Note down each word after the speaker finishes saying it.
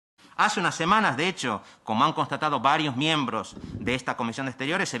Hace unas semanas, de hecho, como han constatado varios miembros de esta Comisión de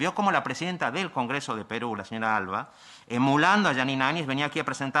Exteriores, se vio como la presidenta del Congreso de Perú, la señora Alva, emulando a Jeanine Añez, venía aquí a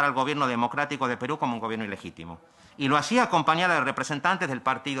presentar al gobierno democrático de Perú como un gobierno ilegítimo. Y lo hacía acompañada de representantes del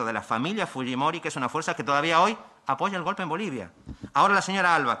partido de la familia Fujimori, que es una fuerza que todavía hoy apoya el golpe en Bolivia. Ahora la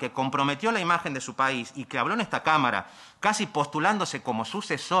señora Alva, que comprometió la imagen de su país y que habló en esta Cámara, casi postulándose como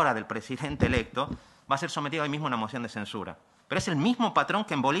sucesora del presidente electo, va a ser sometida hoy mismo a una moción de censura. Pero es el mismo patrón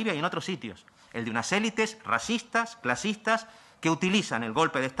que en Bolivia y en otros sitios, el de unas élites racistas, clasistas, que utilizan el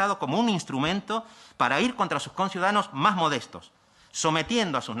golpe de Estado como un instrumento para ir contra sus conciudadanos más modestos,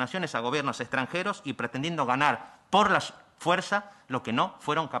 sometiendo a sus naciones a gobiernos extranjeros y pretendiendo ganar por la fuerza lo que no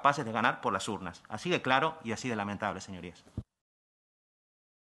fueron capaces de ganar por las urnas. Así de claro y así de lamentable, señorías.